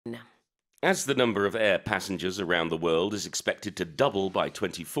As the number of air passengers around the world is expected to double by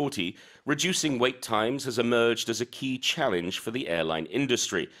 2040, reducing wait times has emerged as a key challenge for the airline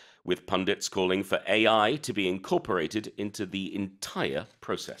industry, with pundits calling for AI to be incorporated into the entire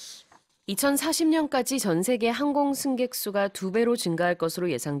process. 2040년까지 전 세계 항공 승객 수가 2배로 증가할 것으로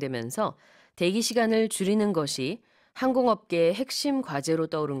예상되면서 대기 시간을 줄이는 것이 항공업계의 핵심 과제로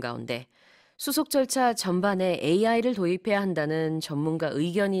떠오른 가운데 수속절차 전반에 AI를 도입해야 한다는 전문가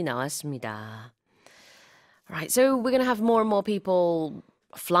의견이 나왔습니다. Right, so we're going to have more and more people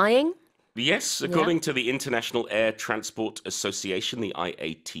flying? Yes, according to the International Air Transport Association, the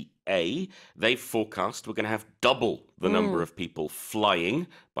IATA, they've forecast we're going to have double the number of people flying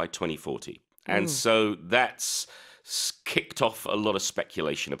by 2040. And so that's kicked off a lot of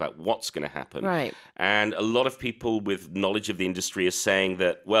speculation about what's going to happen. Right. And a lot of people with knowledge of the industry are saying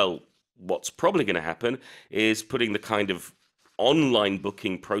that, well, what's probably going to happen is putting the kind of online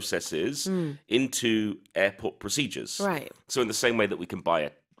booking processes into airport procedures. Right. So in the same way that we can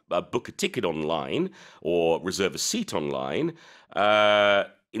buy book a ticket online or reserve a seat online,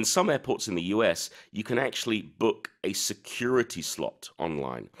 in some airports in the US, you can actually book a security slot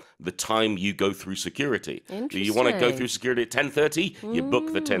online. The time you go through security. Do you want to go through security at 10:30? You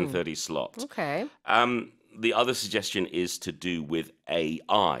book the 10:30 slot. Okay. The other suggestion is to do with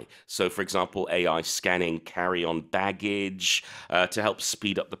AI. So, for example, AI scanning carry-on baggage to help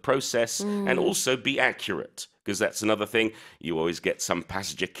speed up the process and also be accurate. Because that's another thing. You always get some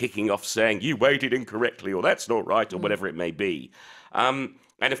passenger kicking off saying, you waited incorrectly, or that's not right, or whatever it may be.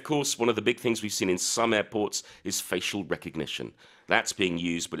 And of course, one of the big things we've seen in some airports is facial recognition. That's being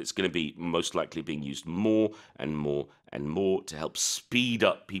used, but it's going to be most likely being used more and more and more to help speed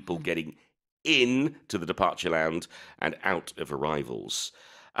up people getting in to the departure lounge and out of arrivals.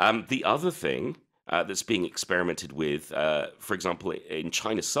 The other thing that's being experimented with, for example, in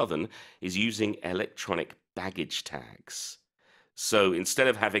China Southern, is using electronic baggage tags. So instead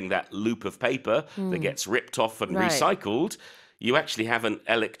of having that loop of paper that gets ripped off and recycled, you actually have an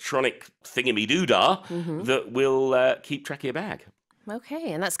electronic thingamidoodah that will keep track of your bag.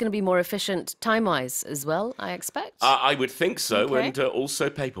 Okay, and that's going to be more efficient time-wise as well, I expect? I would think so, Okay. and also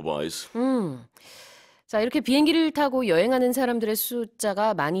paper-wise. 자, 이렇게 비행기를 타고 여행하는 사람들의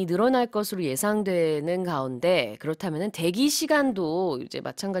숫자가 많이 늘어날 것으로 예상되는 가운데 그렇다면 대기 시간도 이제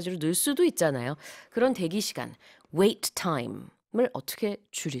마찬가지로 늘 수도 있잖아요. 그런 대기 시간, wait time을 어떻게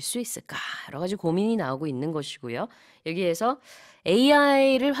줄일 수 있을까? 여러 가지 고민이 나오고 있는 것이고요. 여기에서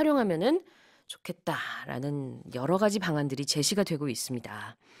AI를 활용하면은 좋겠다라는 여러 가지 방안들이 제시가 되고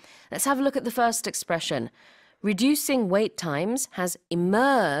있습니다. Let's have a look at the first expression. Reducing wait times has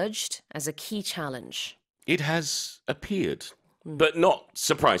emerged as a key challenge. It has appeared, but not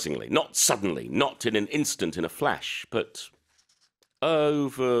surprisingly, not suddenly, not in an instant, in a flash, but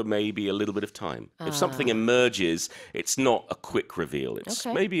over maybe a little bit of time. If something emerges, it's not a quick reveal. It's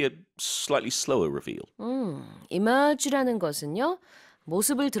maybe a slightly slower reveal. emerge라는 것은요.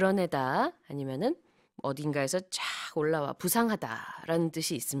 모습을 드러내다 아니면은 어딘가에서 쫙 올라와 부상하다라는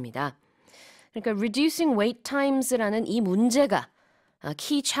뜻이 있습니다. 그러니까 reducing wait times라는 이 문제가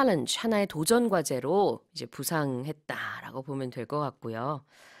key challenge, 하나의 도전 과제로 이제 부상했다라고 보면 될 것 같고요.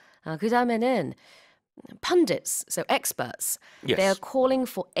 그 다음에는 pundits, so experts, Yes. they are calling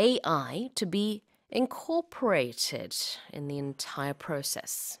for AI to be incorporated in the entire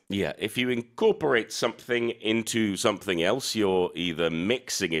process. Yeah, if you incorporate something into something else, you're either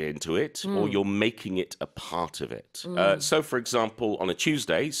mixing it into it or you're making it a part of it. So, for example, on a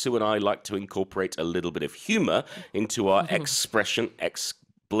Tuesday, Sue and I like to incorporate a little bit of humor into our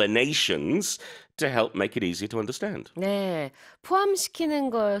explanations to help make it easier to understand. 네, 포함시키는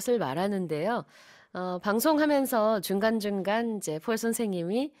것을 말하는데요. 방송하면서 중간중간 이제 폴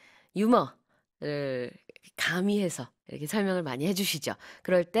선생님이 유머를 가미해서 이렇게 설명을 많이 해주시죠.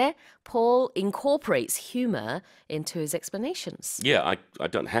 그럴 때 Paul incorporates humor into his explanations. Yeah, I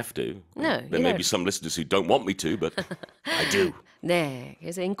don't have to. No, There may be some listeners who don't want me to, but I do. 네,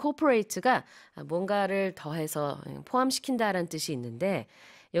 그래서 incorporate가 뭔가를 더해서 포함시킨다라는 뜻이 있는데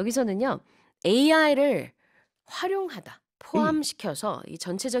여기서는요, AI를 활용하다, 포함시켜서 이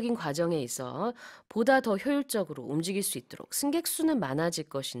전체적인 과정에 있어 보다 더 효율적으로 움직일 수 있도록 승객 수는 많아질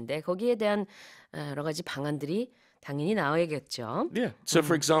것인데 거기에 대한 여러 가지 방안들이 당연히 나와야겠죠. Yeah. So,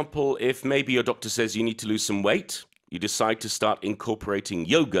 for example, if maybe your doctor says you need to lose some weight, you decide to start incorporating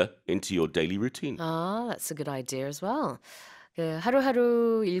yoga into your daily routine. That's a good idea as well. 그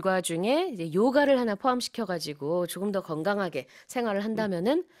하루하루 일과 중에 이제 요가를 하나 포함시켜가지고 조금 더 건강하게 생활을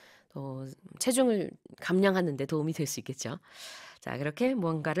한다면은 체중을 감량하는 데 도움이 될 수 있겠죠. 자, 그렇게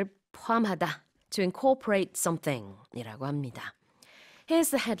무언가를 포함하다, to incorporate something 이라고 합니다. Here's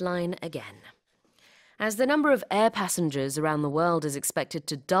the headline again. As the number of air passengers around the world is expected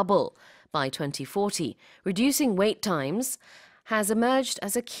to double by 2040, reducing wait times has emerged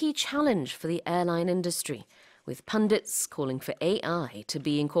as a key challenge for the airline industry, with pundits calling for AI to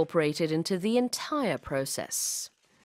be incorporated into the entire process.